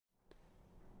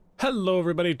Hello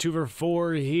everybody,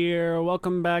 2for4 here.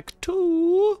 Welcome back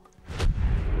to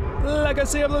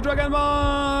Legacy of the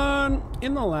Dragonborn!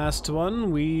 In the last one,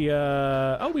 we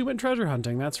went treasure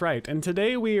hunting, that's right. And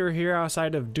today we are here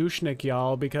outside of Dushnik,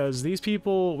 y'all, because these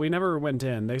people, we never went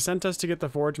in. They sent us to get the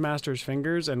Forge Master's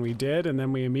fingers, and we did, and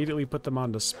then we immediately put them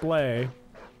on display.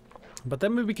 But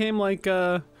then we became like,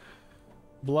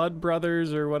 Blood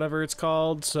Brothers or whatever it's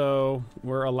called, so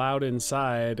we're allowed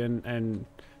inside, and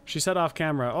she said off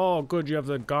camera, "Oh, good, you have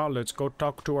the gauntlets, go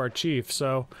talk to our chief."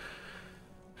 So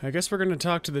I guess we're gonna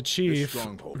talk to the chief.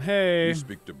 Hey. You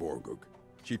speak to Borgug,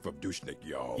 chief of Dushnik,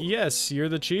 y'all. Yes, you're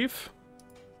the chief?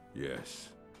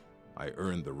 Yes. I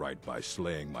earned the right by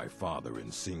slaying my father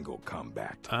in single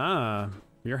combat. Ah,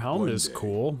 your helmet is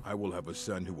cool. I will have a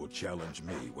son who will challenge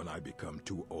me when I become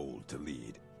too old to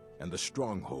lead, and the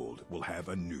stronghold will have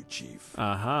a new chief.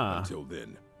 Until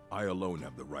then, I alone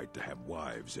have the right to have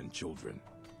wives and children.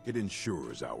 It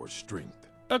ensures our strength.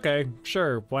 Okay,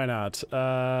 sure, why not?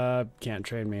 Can't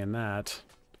train me in that.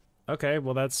 Okay,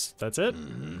 well that's it?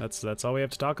 That's all we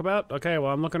have to talk about? Okay,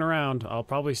 well I'm looking around. I'll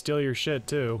probably steal your shit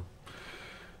too.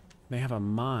 They have a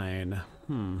mine.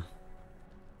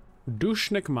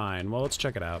 Dushnik mine. Well, let's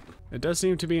check it out. It does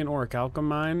seem to be an orichalcum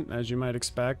mine, as you might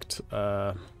expect.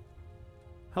 Hello,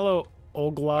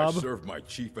 Oglob. I serve my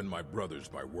chief and my brothers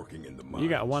by working in the mines. You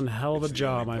got one hell of a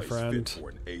job, my friend. For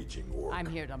an aging orc. I'm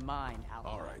here to mine,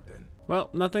 All right then. Well,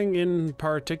 nothing in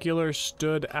particular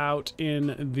stood out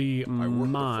in the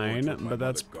mine, but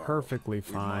that's perfectly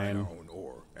fine. We mine our own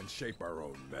ore and shape our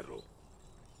own metal.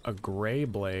 A gray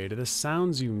blade. This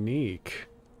sounds unique.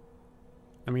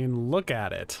 I mean, look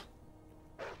at it.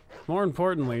 More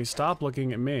importantly, stop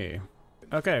looking at me.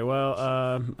 Okay,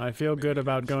 well, I feel good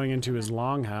about going into his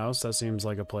longhouse. That seems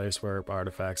like a place where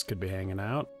artifacts could be hanging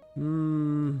out.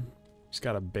 He's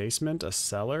got a basement, a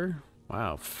cellar.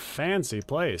 Wow, fancy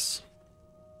place.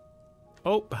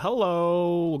 Oh,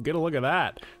 hello! Get a look at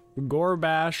that.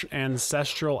 Gorbash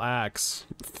Ancestral Axe.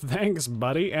 Thanks,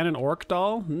 buddy. And an orc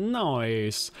doll?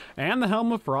 Nice. And the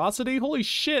Helm of Ferocity? Holy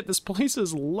shit, this place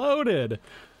is loaded!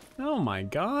 Oh my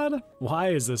god.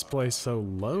 Why is this place so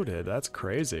loaded? That's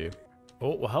crazy.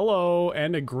 Oh, hello,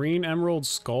 and a green emerald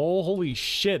skull. Holy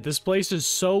shit, this place is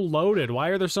so loaded. Why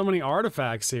are there so many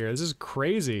artifacts here? This is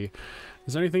crazy.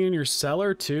 Is there anything in your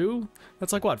cellar too?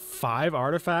 That's like, what, 5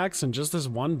 artifacts in just this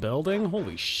one building?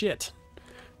 Holy shit.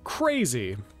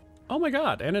 Crazy. Oh my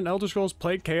god, and an Elder Scrolls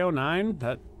Plate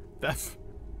KO9? That's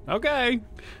okay.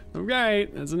 Okay,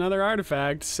 that's another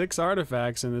artifact. 6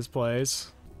 artifacts in this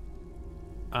place.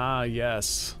 Ah,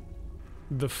 yes.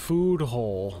 The food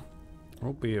hole.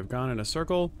 Oh, we have gone in a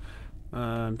circle.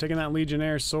 I'm taking that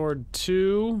Legionnaire sword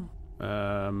too.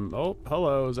 Oh,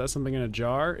 hello, is that something in a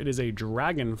jar? It is a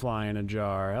dragonfly in a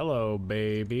jar. Hello,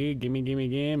 baby. Gimme, gimme,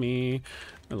 gimme.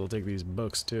 I'll take these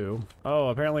books too. Oh,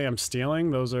 apparently I'm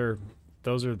stealing. Those are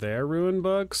their ruin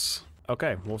books?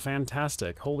 Okay, well,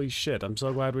 fantastic. Holy shit, I'm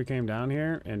so glad we came down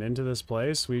here and into this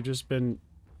place. We've just been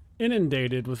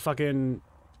inundated with fucking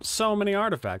so many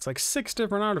artifacts, like 6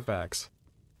 different artifacts.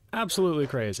 Absolutely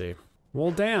crazy.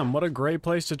 Well, damn, what a great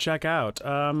place to check out.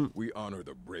 We honor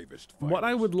the bravest fighters. What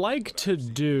I would like to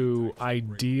do,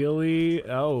 ideally,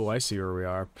 oh, I see where we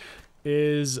are,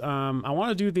 is, I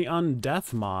want to do the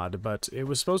Undeath mod, but it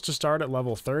was supposed to start at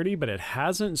level 30, but it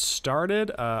hasn't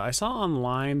started. I saw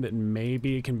online that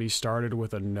maybe it can be started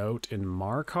with a note in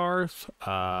Markarth.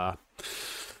 I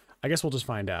guess we'll just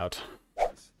find out.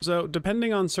 So,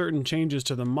 depending on certain changes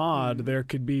to the mod, there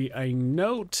could be a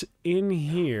note in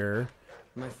here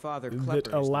My father that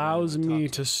allows me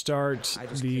to start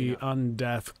the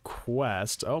Undeath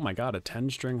quest. Oh my god, a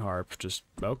 10-string harp. Just,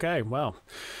 okay, well.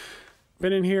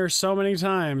 Been in here so many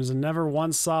times and never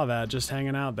once saw that just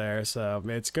hanging out there, so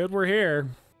it's good we're here.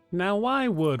 Now, why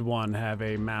would one have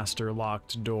a master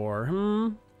locked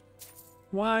door,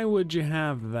 Why would you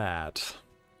have that?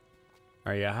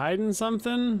 Are you hiding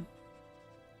something?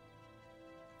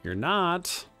 You're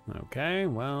not. Okay,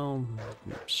 well,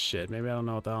 shit, maybe I don't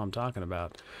know what the hell I'm talking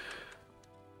about.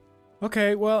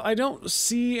 Okay, well, I don't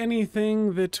see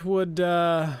anything that would,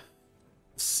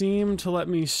 seem to let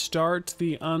me start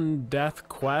the Undeath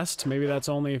quest. Maybe that's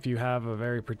only if you have a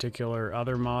very particular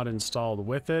other mod installed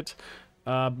with it.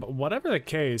 But whatever the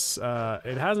case,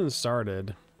 it hasn't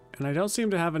started. And I don't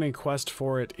seem to have any quest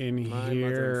for it in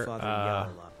here.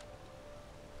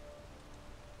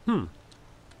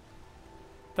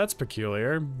 That's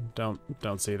peculiar. Don't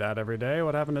see that every day.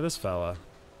 What happened to this fella?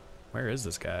 Where is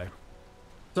this guy?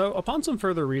 So, upon some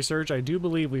further research, I do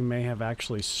believe we may have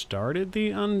actually started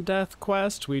the Undeath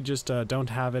quest. We just don't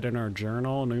have it in our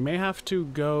journal, and we may have to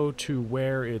go to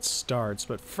where it starts.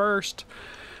 But first,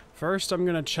 First, I'm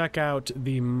gonna check out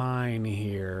the mine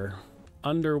here.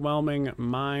 Underwhelming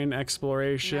mine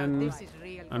exploration.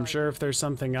 I'm sure if there's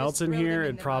something else in here,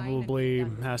 it probably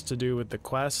has to do with the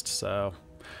quest, so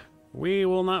we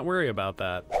will not worry about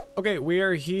that. Okay, we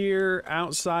are here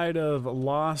outside of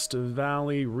Lost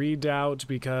Valley Redoubt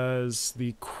because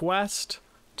the quest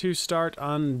to start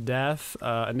Undeath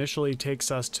initially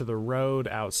takes us to the road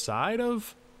outside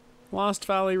of Lost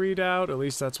Valley Redoubt. At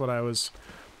least that's what I was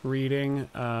reading.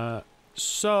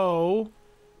 So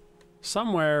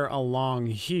somewhere along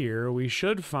here, we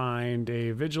should find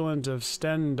a Vigilant of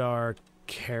Stendar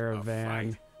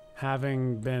caravan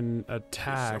having been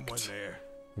attacked.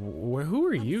 Who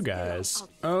are you guys?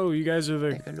 Oh, you guys are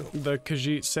the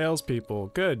Khajiit salespeople.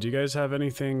 Good. Do you guys have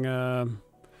anything, a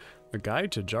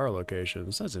guide to jar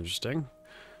locations? That's interesting.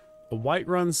 A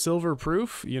Whiterun silver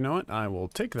proof? You know what? I will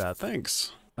take that,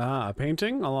 thanks. A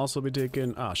painting? I'll also be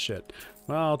taking, oh shit.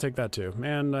 Well, I'll take that too.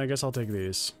 And I guess I'll take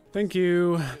these. Thank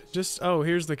you. Oh,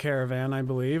 here's the caravan, I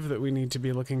believe, that we need to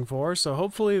be looking for. So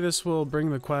hopefully this will bring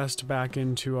the quest back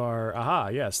into our... Aha,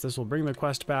 yes, this will bring the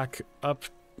quest back up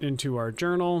into our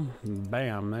journal.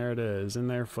 Bam, there it is, in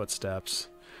their footsteps.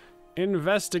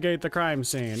 Investigate the crime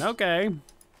scene. Okay.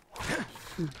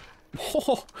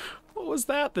 Oh, what was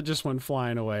that just went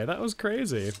flying away? That was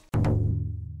crazy.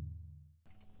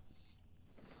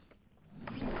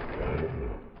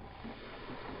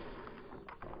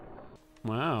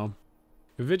 Wow.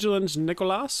 Vigilant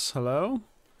Nicholas, hello?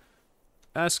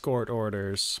 Escort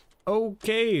orders.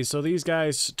 Okay, so these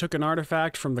guys took an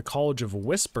artifact from the College of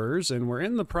Whispers and were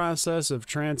in the process of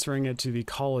transferring it to the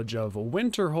College of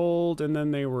Winterhold, and then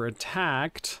they were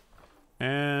attacked,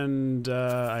 and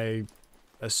I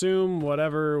assume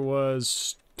whatever was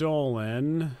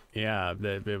stolen. Yeah,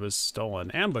 it was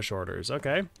stolen. Ambush orders,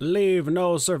 okay. Leave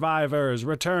no survivors.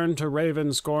 Return to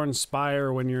Ravenscorn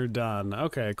Spire when you're done.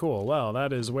 Okay, cool. Well,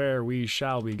 that is where we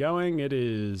shall be going. It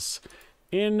is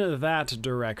in that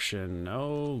direction.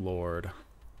 Oh, Lord.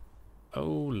 Oh,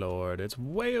 Lord. It's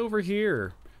way over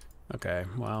here. Okay,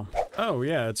 well. Oh,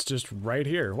 yeah, it's just right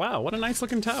here. Wow, what a nice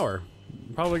looking tower.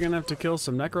 Probably gonna have to kill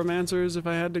some necromancers if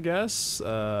I had to guess.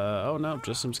 Oh no,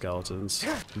 just some skeletons.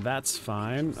 That's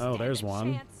fine. Oh, there's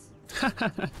one.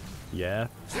 Yeah.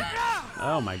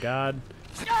 Oh my god.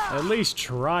 At least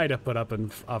try to put up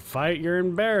a fight. You're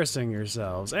embarrassing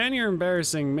yourselves. And you're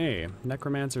embarrassing me.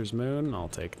 Necromancer's Moon, I'll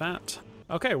take that.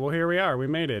 Okay, well here we are. We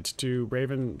made it to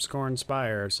Ravenscorn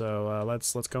Spire, so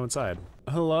let's go inside.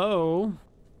 Hello?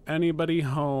 Anybody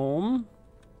home?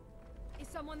 Is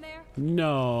someone there?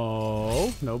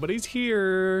 No, nobody's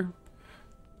here.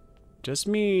 Just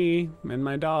me and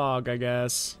my dog, I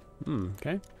guess.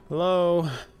 Okay. Hello?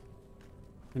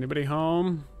 Anybody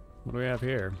home? What do we have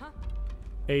here? Huh?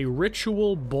 A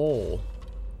Ritual Bowl.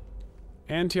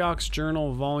 Antioch's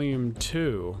Journal Volume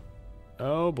 2.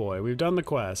 Oh boy, we've done the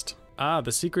quest. Ah,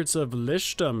 the Secrets of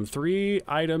Lishdom. 3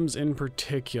 items in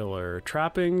particular.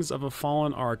 Trappings of a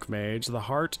fallen archmage, the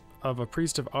heart of a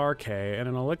priest of Arche, and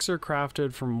an elixir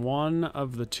crafted from one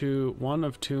of 2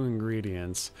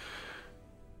 ingredients.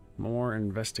 More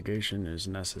investigation is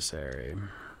necessary.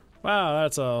 Wow,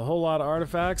 that's a whole lot of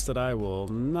artifacts that I will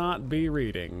not be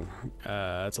reading.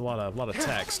 It's a lot of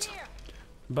text.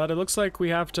 But it looks like we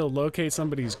have to locate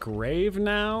somebody's grave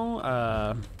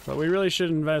now. But we really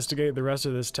should investigate the rest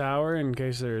of this tower in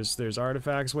case there's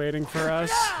artifacts waiting for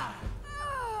us.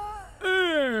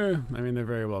 I mean, there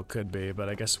very well could be, but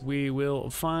I guess we will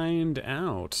find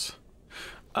out.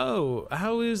 Oh,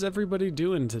 how is everybody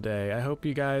doing today? I hope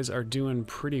you guys are doing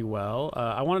pretty well.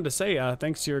 I wanted to say,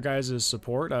 thanks to your guys'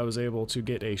 support, I was able to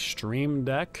get a stream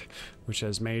deck, which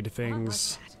has made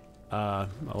things a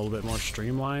little bit more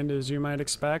streamlined, as you might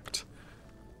expect.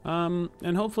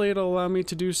 And hopefully it'll allow me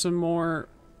to do some more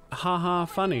haha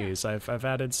funnies. I've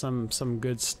added some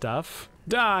good stuff.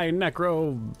 Die,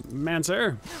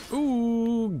 necromancer!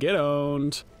 Ooh, get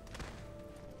owned.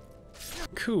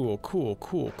 Cool, cool,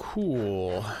 cool,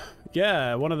 cool.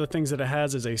 Yeah, one of the things that it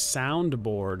has is a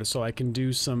soundboard, so I can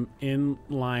do some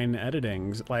inline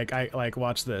editing. Like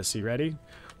watch this. You ready?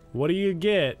 What do you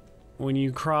get when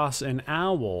you cross an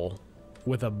owl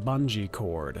with a bungee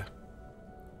cord?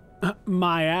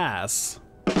 My ass.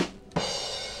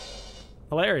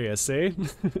 Hilarious, see?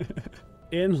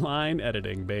 Inline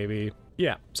editing, baby.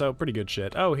 Yeah, so pretty good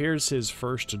shit. Oh, here's his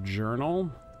first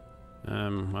journal.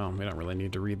 Well, we don't really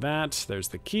need to read that. There's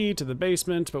the key to the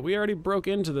basement, but we already broke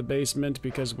into the basement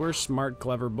because we're smart,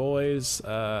 clever boys.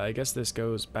 I guess this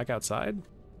goes back outside?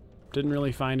 Didn't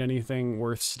really find anything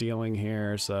worth stealing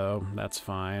here, so that's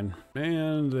fine.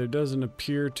 And there doesn't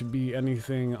appear to be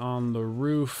anything on the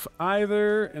roof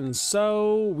either, and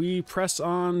so we press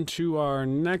on to our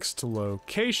next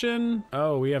location.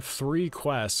 Oh, we have 3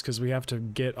 quests because we have to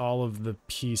get all of the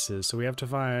pieces. So we have to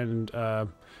find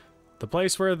the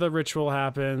place where the ritual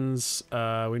happens.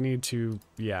 We need to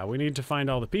find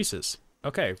all the pieces.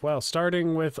 Okay, well,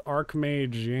 starting with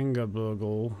Archmage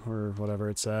Ingabugle, or whatever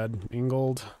it said,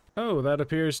 Ingold. Oh, that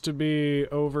appears to be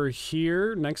over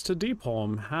here next to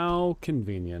Deepholm. How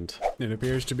convenient. It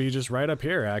appears to be just right up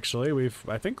here, actually.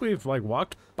 I think we've like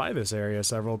walked by this area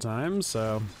several times,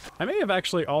 so I may have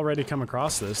actually already come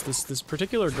across this. This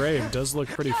particular grave does look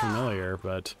pretty familiar,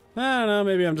 but I don't know,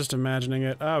 maybe I'm just imagining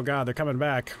it. Oh god, they're coming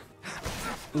back.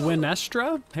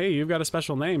 Winestra? Hey, you've got a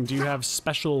special name. Do you have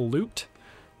special loot?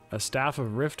 A staff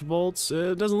of rift bolts?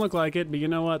 It doesn't look like it, but you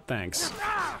know what? Thanks.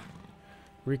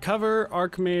 Recover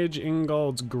Archmage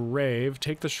Ingold's grave.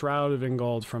 Take the Shroud of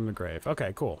Ingold from the grave.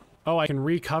 Okay, cool. Oh, I can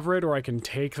recover it or I can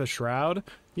take the Shroud?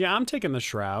 Yeah, I'm taking the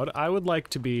Shroud. I would like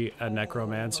to be a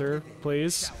necromancer,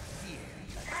 please.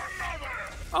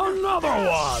 Another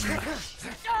one!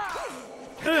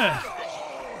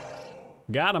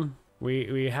 Got him.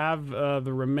 We have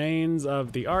the remains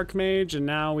of the Archmage, and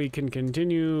now we can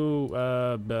continue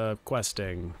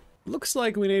questing. Looks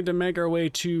like we need to make our way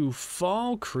to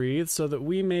Falkreath so that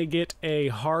we may get a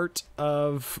heart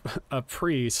of a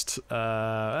priest.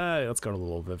 Let's go to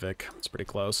Little Vivek. It's pretty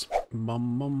close.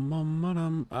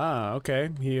 Ah, okay.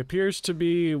 He appears to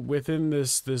be within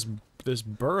this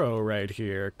burrow right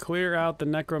here. Clear out the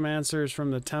necromancers from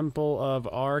the Temple of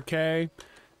RK.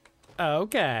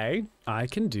 Okay, I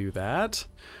can do that.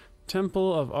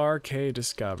 Temple of RK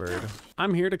discovered.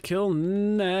 I'm here to kill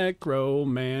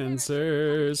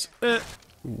necromancers.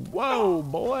 Whoa,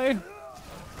 boy.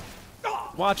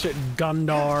 Watch it,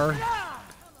 Gundar.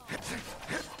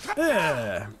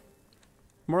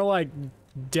 More like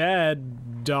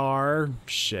dead dar.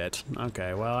 Shit.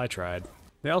 Okay, well, I tried.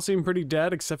 They all seem pretty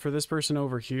dead, except for this person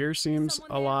over here seems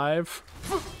alive.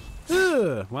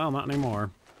 Well, not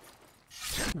anymore.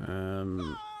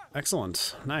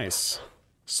 Excellent. Nice.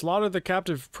 Slaughter the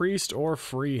captive priest or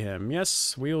free him.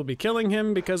 Yes, we will be killing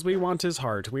him because we want his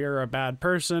heart. We are a bad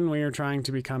person. We are trying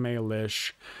to become a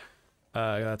Lich.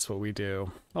 That's what we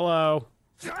do. Hello.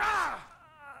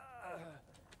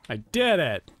 I did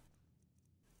it.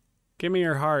 Give me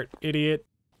your heart, idiot.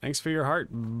 Thanks for your heart,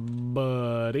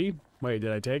 buddy. Wait,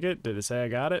 did I take it? Did it say I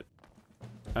got it?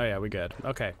 Oh yeah, we good.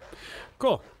 Okay.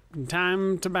 Cool.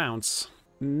 Time to bounce.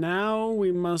 Now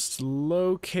we must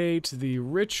locate the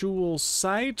ritual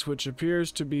site, which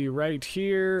appears to be right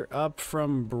here, up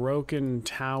from Broken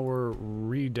Tower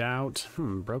Redoubt.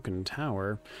 Broken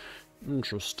Tower.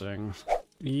 Interesting.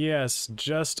 Yes,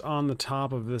 just on the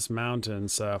top of this mountain,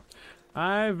 so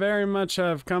I very much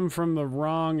have come from the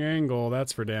wrong angle,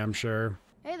 that's for damn sure.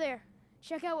 Hey there.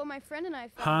 Check out what my friend and I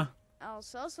found. Huh? I'll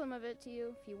sell some of it to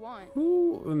you if you want.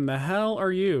 Who in the hell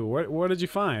are you? What did you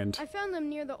find? I found them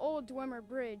near the old Dwemer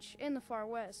Bridge in the far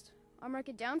west. I'll mark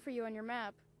it down for you on your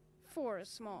map. For a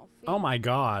small fee. Oh my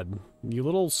god. You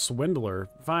little swindler.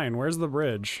 Fine, where's the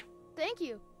bridge? Thank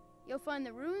you. You'll find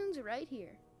the ruins right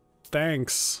here.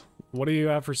 Thanks. What do you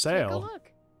have for sale?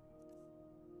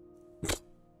 Take a look.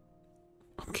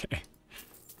 Okay.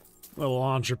 Little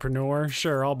entrepreneur.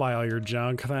 Sure, I'll buy all your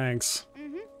junk. Thanks.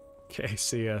 Okay,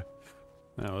 see ya.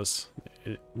 That was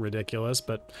ridiculous,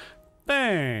 but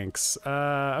thanks.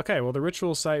 Okay, well, the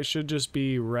ritual site should just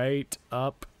be right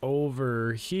up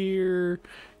over here.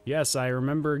 Yes, I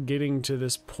remember getting to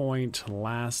this point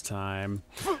last time.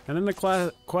 And then the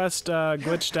quest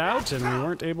glitched out and we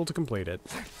weren't able to complete it.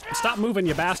 Stop moving,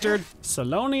 you bastard!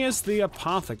 Salonius the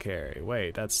Apothecary.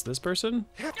 Wait, that's this person?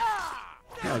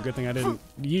 Oh, good thing I didn't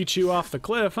yeet you off the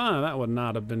cliff, huh? That would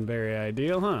not have been very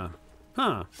ideal, huh?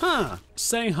 Huh.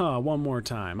 Say huh one more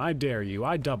time. I dare you.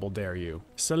 I double dare you.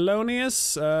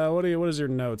 Salonius, what does your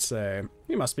note say?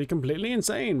 You must be completely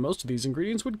insane. Most of these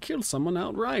ingredients would kill someone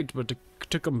outright, but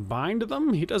to combine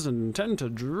them, he doesn't intend to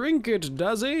drink it,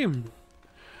 does he?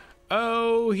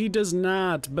 Oh, he does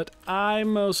not, but I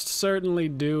most certainly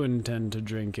do intend to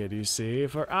drink it, you see,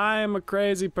 for I am a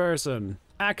crazy person.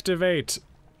 Activate.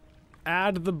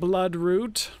 Add the blood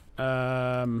root.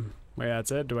 Wait,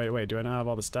 that's it? Do I not have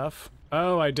all the stuff?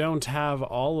 Oh, I don't have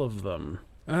all of them.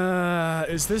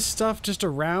 Is this stuff just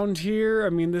around here? I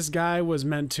mean, this guy was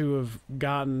meant to have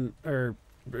gotten, or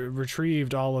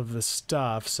retrieved all of the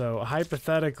stuff, so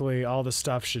hypothetically, all the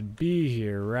stuff should be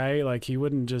here, right? Like, he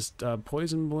wouldn't just,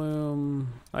 Poison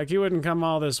Bloom... Like, he wouldn't come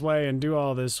all this way and do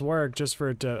all this work just for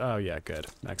it to... Oh, yeah, good.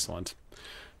 Excellent.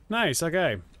 Nice,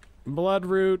 okay.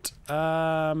 Bloodroot.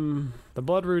 The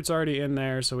bloodroot's already in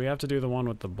there, so we have to do the one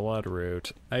with the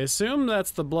bloodroot. I assume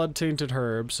that's the blood-tainted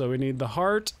herb, so we need the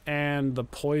heart and the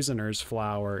poisoner's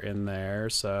flower in there.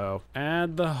 So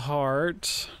add the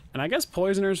heart. And I guess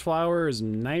poisoner's flower is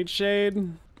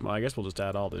nightshade. Well, I guess we'll just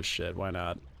add all this shit. Why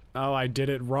not? Oh, I did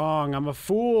it wrong. I'm a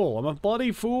fool. I'm a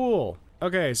bloody fool.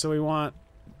 Okay, so we want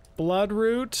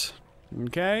bloodroot.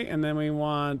 Okay, and then we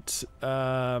want,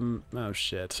 oh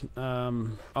shit. A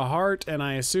heart, and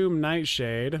I assume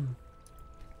nightshade.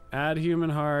 Add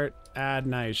human heart, add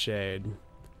nightshade.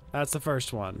 That's the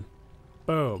first one.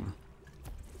 Boom.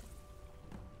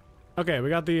 Okay, we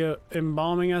got the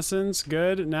embalming essence,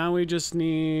 good. Now we just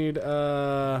need,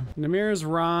 Namir's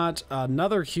Rot,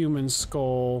 another human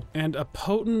skull, and a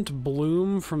potent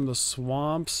bloom from the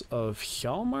swamps of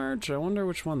Hjalmarch? I wonder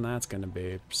which one that's gonna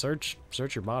be. Search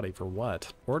your body for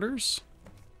what? Orders?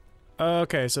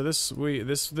 Okay, so this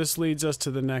leads us to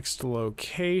the next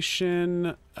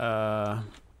location,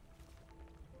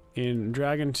 in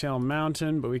Dragontail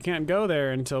Mountain, but we can't go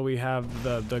there until we have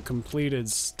the completed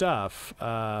stuff.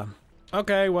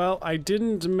 Okay, well, I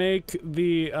didn't make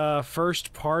the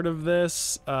first part of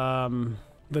this, the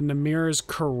Namir's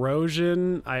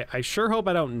Corrosion. I sure hope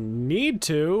I don't need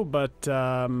to, but,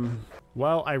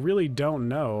 well, I really don't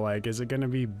know. Like, is it gonna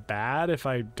be bad if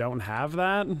I don't have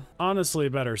that? Honestly,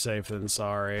 better safe than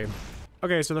sorry.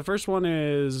 Okay, so the first one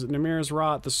is Namir's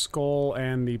Rot, the Skull,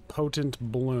 and the Potent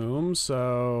Bloom.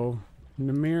 So,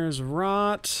 Namir's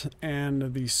Rot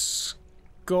and the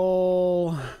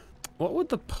Skull. What would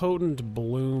the Potent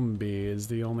Bloom be is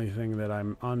the only thing that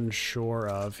I'm unsure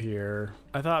of here.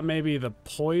 I thought maybe the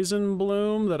Poison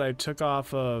Bloom that I took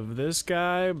off of this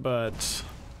guy, but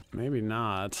maybe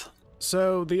not.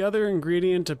 So the other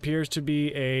ingredient appears to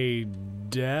be a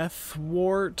death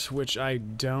wart, which I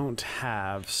don't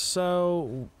have.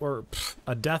 So, or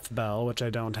a death bell, which I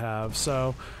don't have.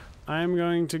 So I'm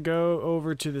going to go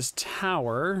over to this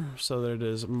tower so that it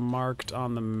is marked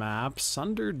on the map.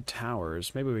 Sundered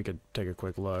Towers. Maybe we could take a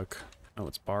quick look. Oh,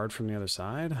 it's barred from the other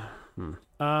side?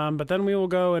 But then we will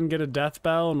go and get a death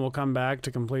bell and we'll come back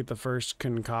to complete the first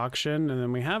concoction. And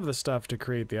then we have the stuff to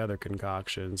create the other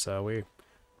concoction. So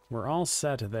we're all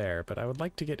set there, but I would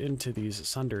like to get into these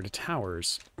Sundered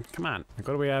Towers. Come on, like,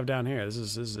 what do we have down here? This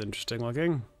is interesting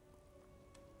looking.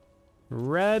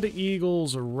 Red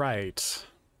Eagle's Right.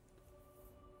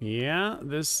 Yeah,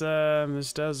 this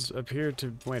does appear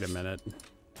to... Wait a minute.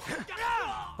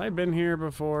 Have I been here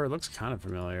before? It looks kind of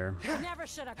familiar. Never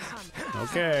should have come.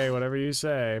 Okay, whatever you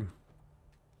say.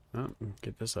 Oh,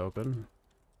 get this open.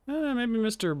 Maybe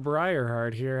Mr.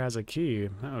 Briarheart here has a key.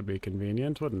 That would be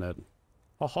convenient, wouldn't it?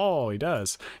 Oh, he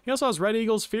does. He also has Red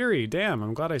Eagle's Fury. Damn,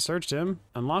 I'm glad I searched him.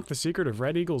 Unlock the secret of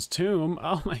Red Eagle's tomb.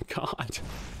 Oh my god.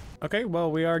 Okay,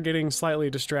 well, we are getting slightly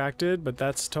distracted, but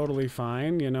that's totally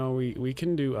fine. You know, we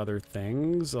can do other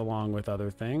things along with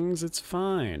other things. It's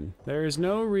fine. There is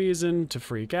no reason to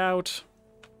freak out.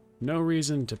 No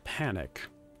reason to panic.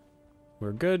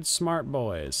 We're good, smart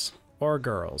boys. Or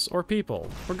girls. Or people.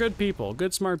 We're good people.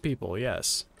 Good, smart people,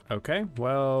 yes. Okay,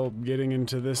 well, getting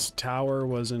into this tower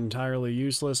was entirely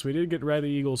useless. We did get Red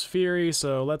Eagle's Fury,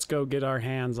 so let's go get our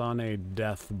hands on a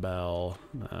death bell.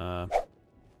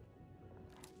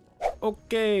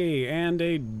 Okay, and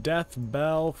a death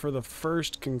bell for the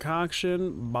first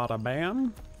concoction. Bada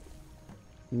bam.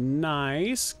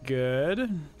 Nice,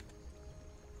 good.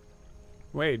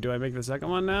 Wait, do I make the second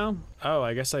one now? Oh,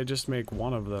 I guess I just make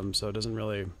one of them, so it doesn't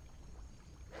really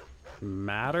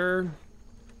matter.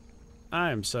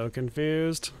 I'm so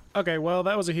confused. Okay, well,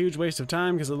 that was a huge waste of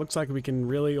time because it looks like we can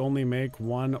really only make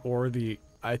one or the...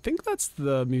 I think that's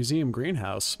the museum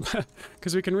greenhouse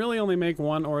because we can really only make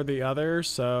one or the other.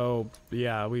 So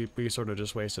yeah, we sort of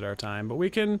just wasted our time, but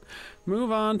we can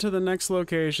move on to the next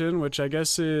location, which I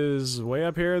guess is way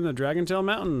up here in the Dragontail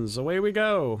Mountains. Away we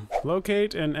go.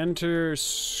 Locate and enter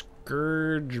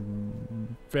Scourge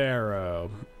Barrow.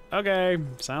 Okay,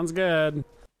 sounds good.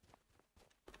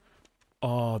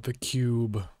 Oh, the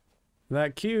cube.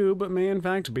 That cube may in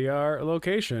fact be our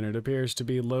location. It appears to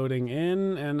be loading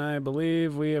in, and I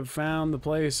believe we have found the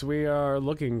place we are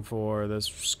looking for, this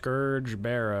Scourge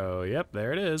Barrow. Yep,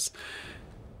 there it is.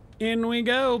 In we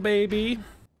go, baby.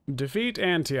 Defeat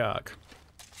Antioch.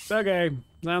 Okay,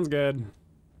 sounds good.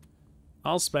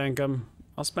 I'll spank him.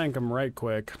 I'll spank him right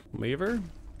quick. Lever?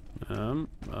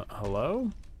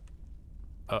 Hello?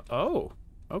 Oh,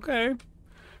 okay.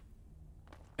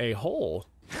 A hole.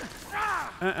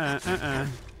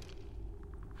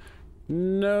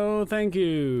 No, thank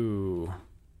you.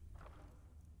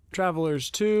 Travelers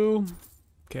 2.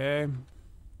 Okay.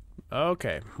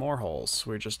 Okay, more holes.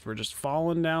 We're just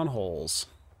falling down holes.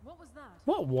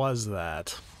 What was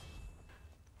that?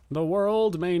 The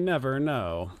world may never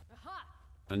know.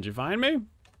 Did you find me?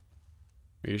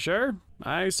 Are you sure?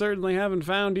 I certainly haven't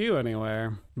found you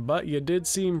anywhere, but you did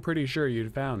seem pretty sure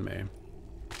you'd found me.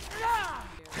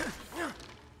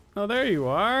 Oh, there you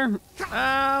are.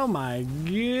 Oh my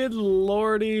good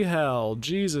lordy hell.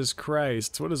 Jesus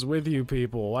Christ. What is with you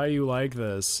people? Why are you like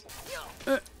this?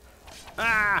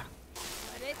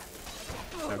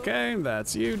 Okay,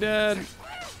 that's you dead.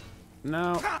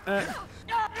 No.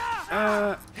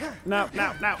 No.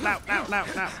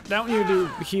 Don't you do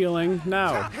healing.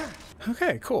 No.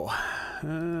 Okay, cool.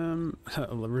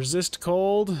 Resist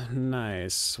cold.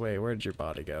 Nice. Wait, where'd your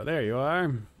body go? There you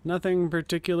are. Nothing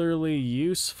particularly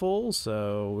useful,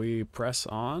 so we press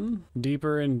on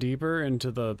deeper and deeper into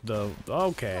the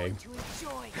okay.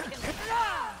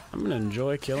 I'm gonna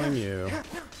enjoy killing you.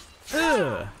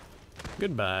 Ugh.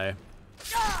 Goodbye.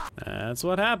 That's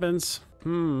what happens.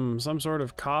 Some sort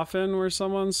of coffin where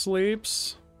someone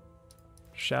sleeps.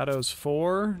 Shadows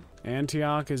 4.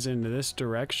 Antioch is in this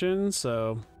direction,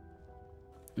 so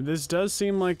this does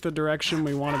seem like the direction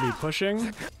we want to be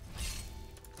pushing.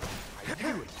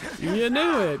 You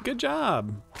knew it! Good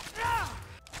job!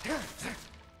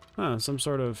 Huh, some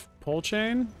sort of pole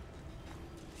chain?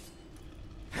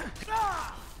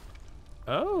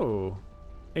 Oh!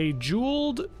 A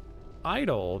jeweled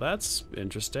idol. That's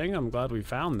interesting. I'm glad we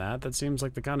found that. That seems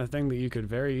like the kind of thing that you could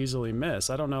very easily miss.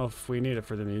 I don't know if we need it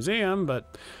for the museum,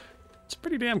 but it's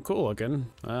pretty damn cool looking.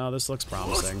 Oh, this looks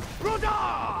promising.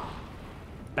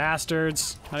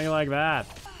 Bastards! How do you like that?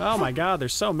 Oh my god,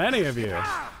 there's so many of you!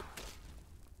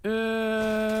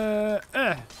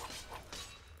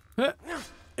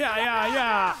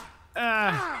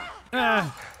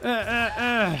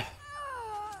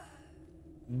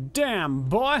 Damn,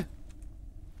 boy!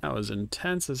 That was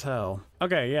intense as hell.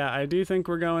 Okay, yeah, I do think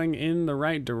we're going in the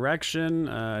right direction.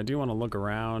 I do want to look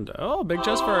around. Oh, big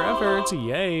chest for our efforts,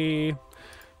 yay!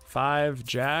 5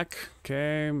 jack,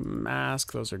 okay,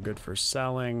 mask, those are good for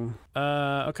selling.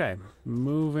 Okay,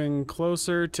 moving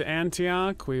closer to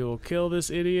Antioch, we will kill this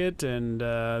idiot, and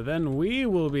then we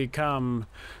will become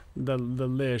the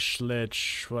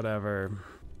lich, whatever.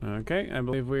 Okay, I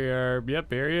believe we are,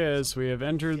 yep, here he is. We have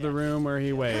entered the room where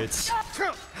he waits.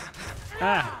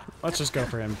 Let's just go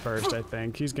for him first, I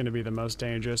think. He's gonna be the most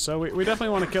dangerous, so we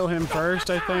definitely want to kill him first,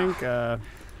 I think. That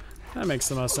makes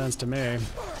the most sense to me.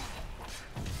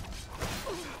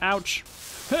 Ouch.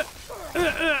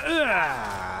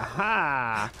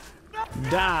 Ha!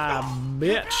 Da,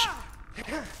 bitch.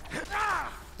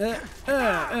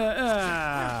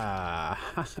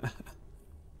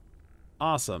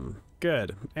 Awesome.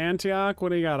 Good. Antioch, what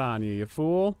do you got on you, you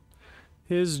fool?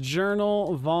 His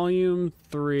journal, volume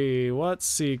 3. What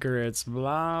secrets?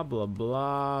 Blah, blah,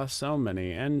 blah. So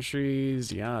many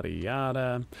entries, yada,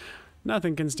 yada.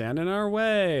 Nothing can stand in our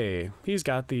way. He's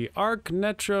got the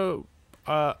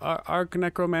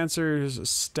Archnecromancer's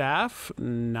staff,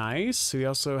 nice. He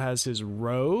also has his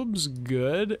robes,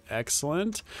 good,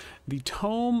 excellent. The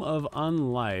Tome of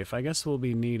Unlife, I guess we'll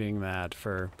be needing that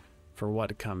for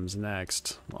what comes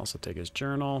next. We'll also take his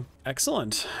journal.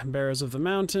 Excellent. Bearers of the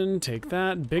Mountain, take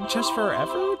that. Big chest for our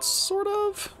efforts, sort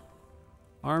of.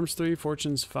 Arms 3,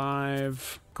 fortunes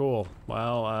 5. Cool.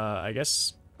 Well, I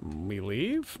guess we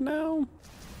leave now?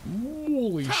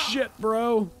 Holy shit,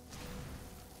 bro.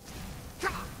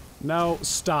 No,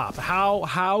 stop.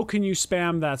 How can you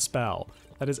spam that spell?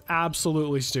 That is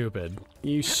absolutely stupid.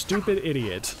 You stupid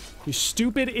idiot. You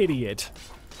stupid idiot.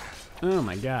 Oh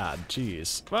my god,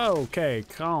 jeez. Okay,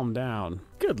 calm down.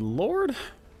 Good lord.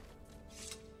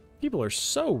 People are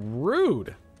so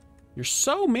rude. You're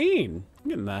so mean. I'm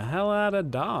getting the hell out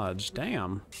of Dodge,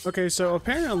 damn. Okay, so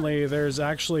apparently there's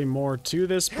actually more to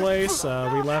this place.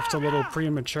 We left a little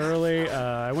prematurely.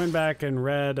 I went back and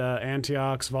read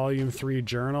Antioch's Volume 3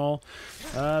 journal.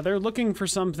 They're looking for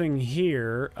something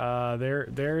here.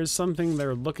 There is something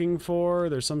they're looking for.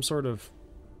 There's some sort of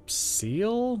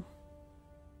seal?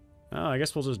 Oh, I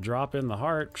guess we'll just drop in the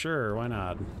heart. Sure, why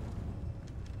not?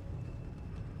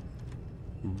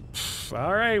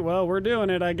 All right, well, we're doing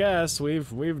it, I guess.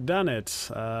 We've done it.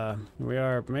 We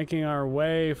are making our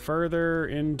way further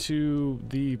into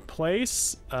the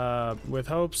place with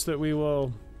hopes that we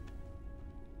will...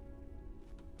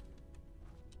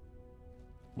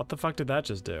 What the fuck did that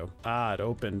just do? Ah, it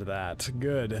opened that.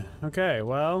 Good. Okay,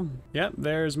 well, yep,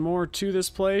 there's more to this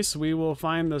place. We will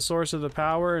find the source of the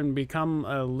power and become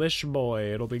a Lich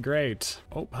boy. It'll be great.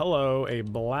 Oh, hello, a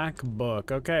black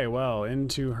book. Okay, well,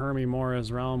 into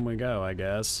Hermimora's realm we go, I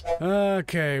guess.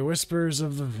 Okay, Whispers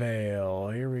of the Veil.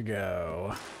 Here we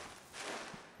go.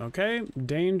 Okay,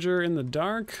 danger in the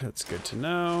dark. That's good to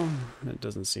know. It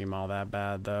doesn't seem all that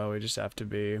bad, though. We just have to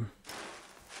be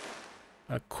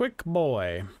a quick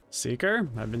boy. Seeker,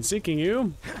 I've been seeking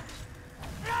you.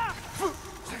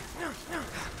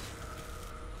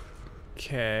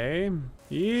 Okay.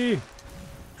 Yee.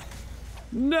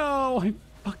 No, I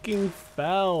fucking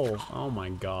fell. Oh my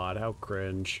god, how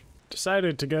cringe.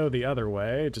 Decided to go the other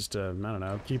way, just to, I don't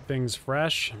know, keep things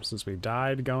fresh, since we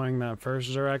died going that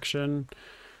first direction.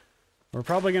 We're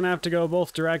probably gonna have to go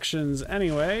both directions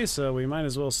anyway, so we might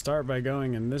as well start by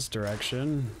going in this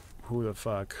direction. Who the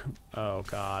fuck? Oh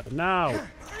god, no!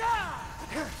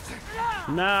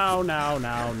 No, no,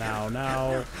 no, no,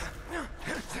 no.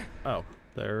 Oh,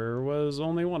 there was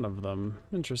only one of them.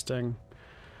 Interesting.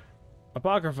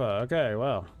 Apocrypha, okay,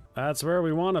 well, that's where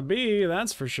we want to be,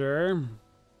 that's for sure.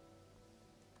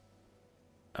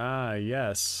 Ah,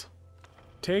 yes.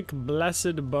 Take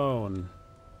Blessed Bone.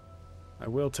 I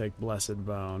will take Blessed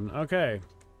Bone. Okay.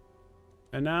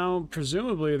 And now,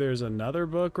 presumably, there's another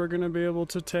book we're going to be able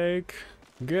to take.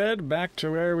 Good, back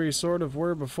to where we sort of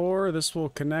were before. This will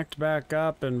connect back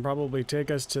up and probably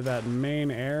take us to that main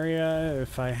area,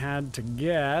 if I had to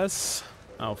guess.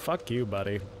 Oh, fuck you,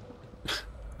 buddy.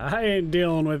 I ain't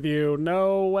dealing with you.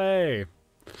 No way.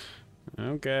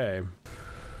 Okay.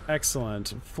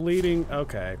 Excellent. Fleeting...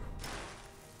 Okay.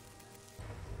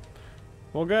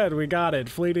 Well, good. We got it.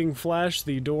 Fleeting flesh.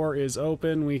 The door is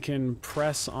open. We can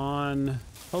press on,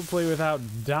 hopefully without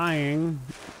dying,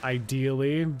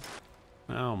 ideally.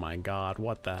 Oh my god,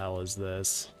 what the hell is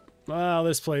this? Well,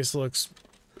 this place looks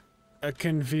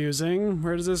confusing.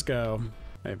 Where does this go?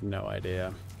 I have no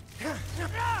idea.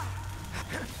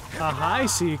 A hi,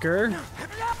 Seeker.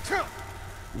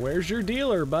 Where's your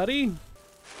dealer, buddy?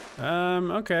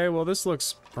 Okay, well this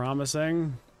looks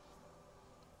promising.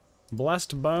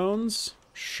 Blessed Bones?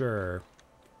 Sure.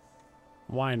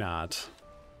 Why not?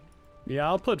 Yeah,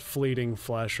 I'll put Fleeting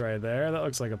Flesh right there. That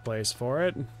looks like a place for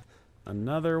it.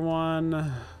 Another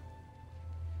one.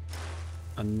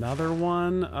 Another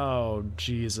one? Oh,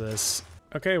 Jesus.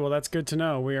 Okay, well that's good to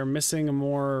know. We are missing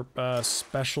more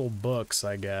special books,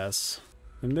 I guess.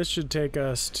 And this should take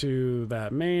us to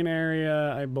that main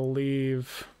area, I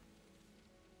believe.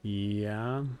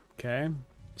 Yeah, okay.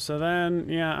 So then,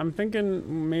 yeah, I'm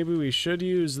thinking maybe we should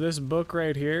use this book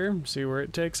right here, see where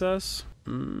it takes us.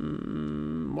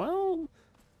 Well,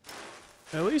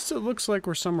 at least it looks like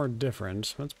we're somewhere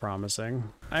different. That's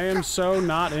promising. I am so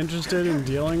not interested in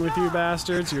dealing with you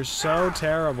bastards. You're so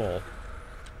terrible.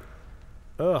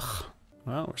 Ugh.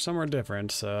 Well, we're somewhere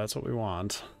different, so that's what we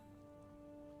want.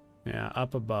 Yeah,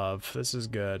 up above. This is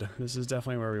good. This is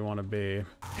definitely where we want to be.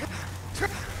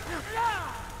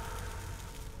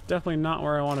 Definitely not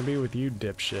where I want to be with you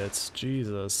dipshits.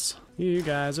 Jesus. You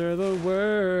guys are the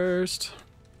worst.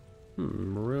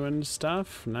 Ruined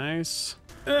stuff. Nice.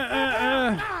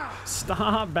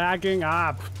 Stop backing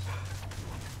up.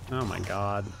 Oh my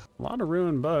god. A lot of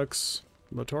ruined books.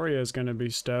 Latoria is going to be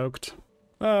stoked.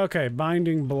 Okay,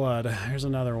 Binding Blood. Here's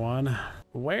another one.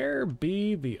 Where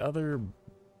be the other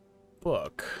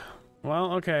book?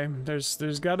 Well, okay,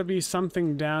 there's got to be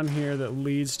something down here that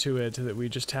leads to it that we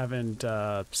just haven't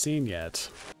seen yet.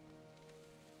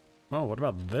 Oh, what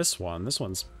about this one? This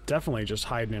one's definitely just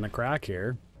hiding in a crack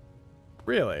here.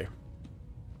 Really?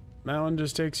 That one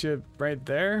just takes you right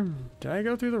there? Did I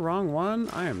go through the wrong one?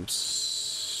 I am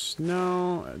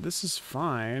no, this is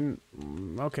fine.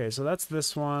 Okay, so that's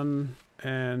this one.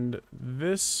 And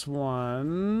this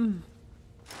one...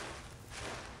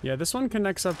 Yeah, this one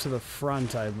connects up to the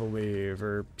front, I believe,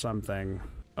 or something.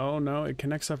 Oh no, it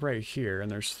connects up right here, and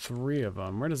there's 3 of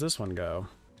them. Where does this one go?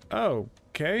 Oh,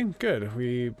 okay, good.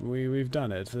 We've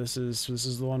done it. This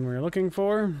is the one we were looking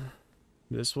for.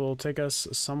 This will take us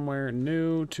somewhere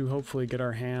new to hopefully get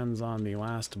our hands on the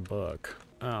last book.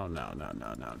 Oh no, no,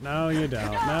 no, no. No, you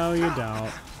don't. No, you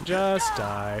don't. Just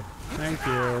die. Thank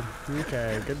you.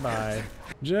 Okay, goodbye.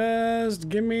 Just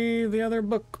give me the other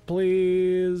book,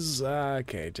 please.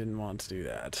 Okay, didn't want to do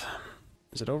that.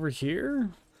 Is it over here?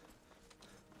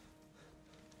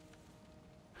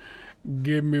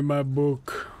 Give me my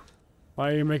book.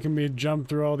 Why are you making me jump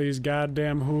through all these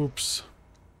goddamn hoops?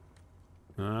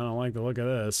 I don't like the look of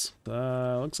this.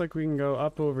 Looks like we can go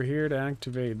up over here to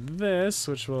activate this,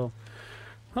 which will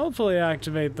hopefully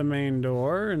activate the main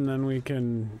door, and then we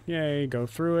can, yay, go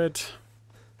through it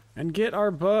and get our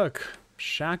book.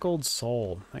 Shackled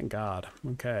Soul. Thank God.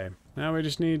 Okay. Now we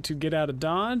just need to get out of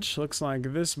Dodge. Looks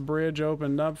like this bridge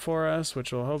opened up for us,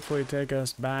 which will hopefully take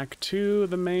us back to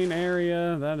the main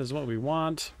area. That is what we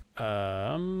want.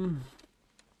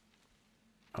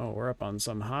 Oh, we're up on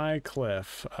some high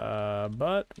cliff,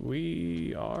 but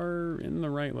we are in the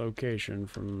right location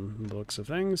from the looks of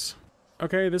things.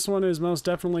 Okay, this one is most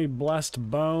definitely Blessed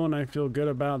Bone. I feel good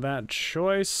about that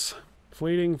choice.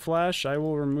 Fleeting Flesh, I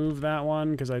will remove that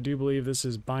one because I do believe this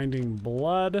is Binding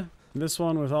Blood. This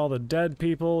one with all the dead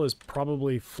people is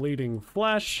probably Fleeting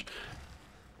Flesh,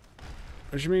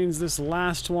 which means this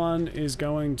last one is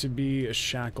going to be a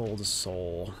Shackled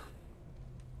Soul.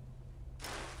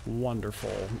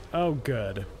 Wonderful. Oh,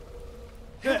 good.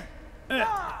 Shit,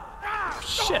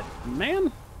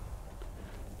 man.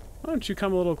 Why don't you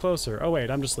come a little closer? Oh,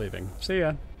 wait, I'm just leaving. See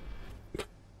ya.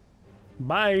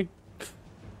 Bye.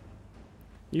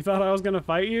 You thought I was gonna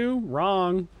fight you?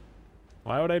 Wrong.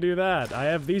 Why would I do that? I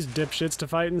have these dipshits to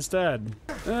fight instead.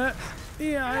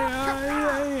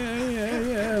 Yeah.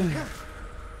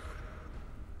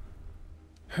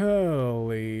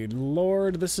 Holy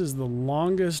Lord, this is the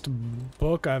longest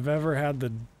book I've ever had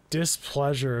the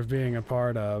displeasure of being a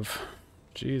part of.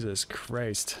 Jesus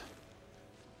Christ.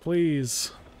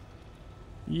 Please.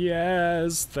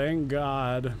 Yes, thank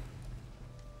God.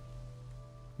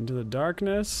 Into the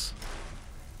darkness.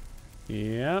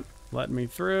 Yep, let me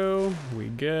through. We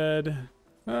good.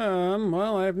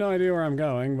 Well, I have no idea where I'm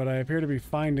going, but I appear to be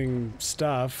finding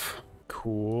stuff.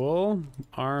 Cool.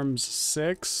 Arms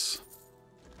 6.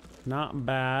 Not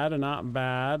bad, not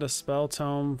bad. A spell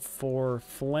tome for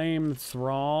Flame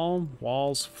Thrall.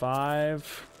 Walls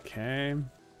 5. Okay.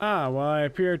 Ah, well, I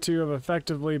appear to have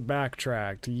effectively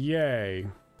backtracked. Yay.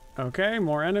 Okay,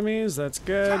 more enemies. That's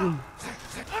good.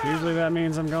 Usually that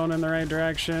means I'm going in the right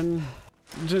direction.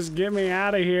 Just get me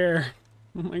out of here.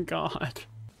 Oh my God.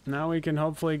 Now we can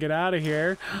hopefully get out of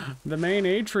here. The main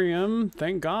atrium.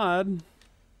 Thank God.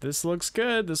 This looks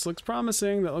good. This looks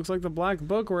promising. That looks like the black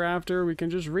book we're after. We can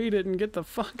just read it and get the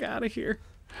fuck out of here.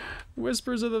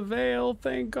 Whispers of the Veil.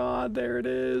 Thank God. There it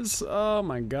is. Oh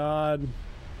my God.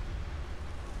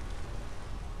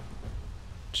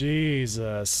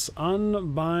 Jesus.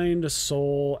 Unbind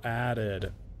soul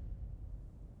added.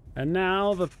 And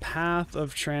now the path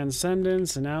of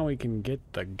transcendence, and now we can get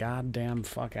the goddamn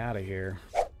fuck out of here.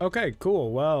 Okay,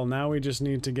 cool. Well, now we just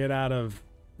need to get out of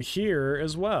here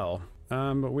as well.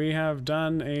 But we have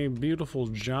done a beautiful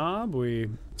job. We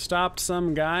stopped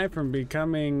some guy from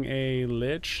becoming a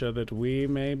lich so that we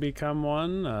may become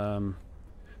one.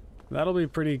 That'll be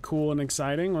pretty cool and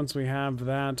exciting once we have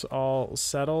that all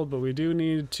settled, but we do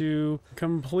need to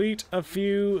complete a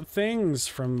few things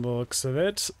from the looks of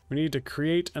it. We need to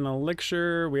create an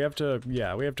elixir. We have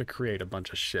to create a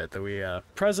bunch of shit that we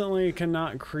presently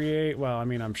cannot create. Well, I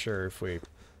mean, I'm sure if we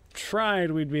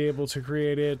tried, we'd be able to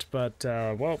create it, but,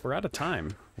 well, we're out of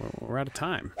time. We're out of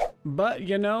time. But,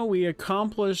 you know, we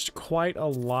accomplished quite a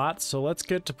lot, so let's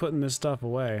get to putting this stuff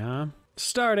away, huh?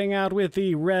 Starting out with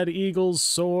the Red Eagle's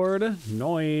sword.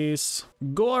 Nice.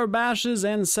 Gorbash's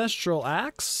ancestral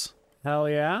axe. Hell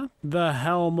yeah. The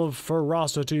Helm of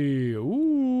Ferocity.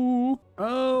 Ooh.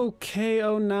 Okay,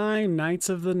 09. Knights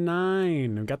of the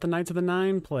Nine. We've got the Knights of the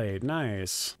Nine plate.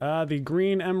 Nice. The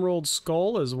Green Emerald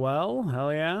Skull as well.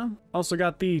 Hell yeah. Also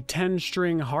got the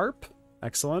 10-string harp.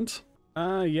 Excellent.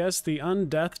 Yes, the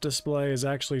Undeath display is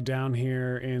actually down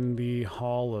here in the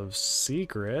Hall of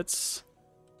Secrets.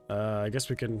 I guess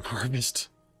we can harvest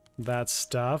that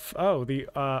stuff. Oh, the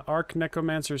Arc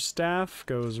Necromancer's staff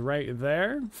goes right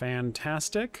there.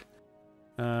 Fantastic.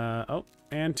 Oh,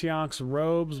 Antioch's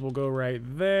robes will go right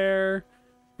there.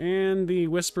 And the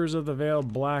Whispers of the Veil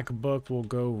Black Book will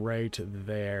go right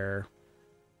there.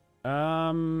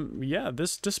 Yeah,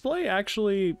 this display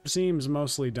actually seems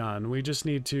mostly done. We just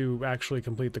need to actually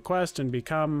complete the quest and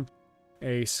become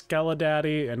a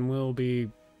Skeledaddy, and we'll be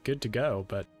good to go,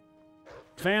 but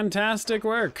fantastic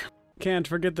work. Can't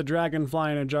forget the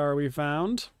dragonfly in a jar we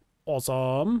found.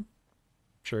 Awesome.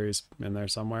 Sure he's in there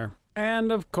somewhere.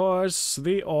 And of course,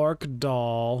 the orc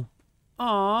doll.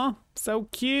 Aw, so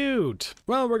cute.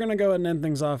 Well, we're gonna go ahead and end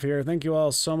things off here. Thank you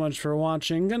all so much for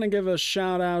watching. Gonna give a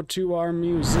shout out to our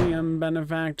museum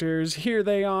benefactors. Here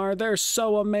they are. They're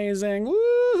so amazing.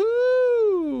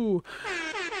 Woohoo!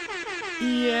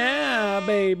 Yeah,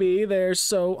 baby, they're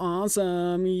so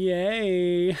awesome.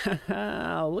 Yay.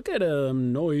 Look at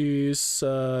them. Nice.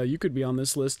 You could be on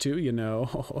this list too, you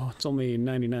know. It's only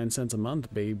 99 cents a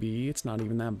month, baby. It's not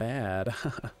even that bad.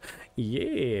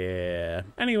 Yeah.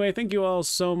 Anyway, thank you all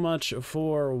so much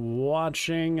for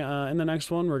watching. In the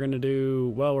next one, we're going to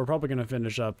do, well, we're probably going to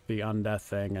finish up the Undeath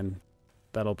thing, and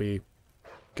that'll be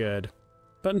good.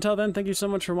 But until then, thank you so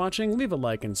much for watching. Leave a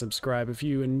like and subscribe if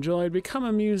you enjoyed. Become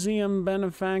a museum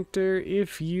benefactor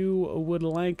if you would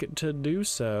like to do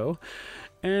so.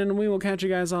 And we will catch you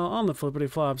guys all on the flippity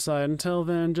flop side. Until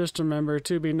then, just remember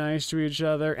to be nice to each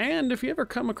other. And if you ever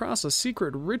come across a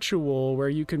secret ritual where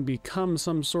you can become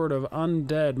some sort of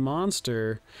undead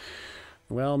monster,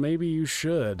 well, maybe you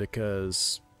should,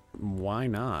 because why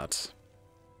not?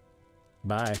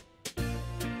 Bye.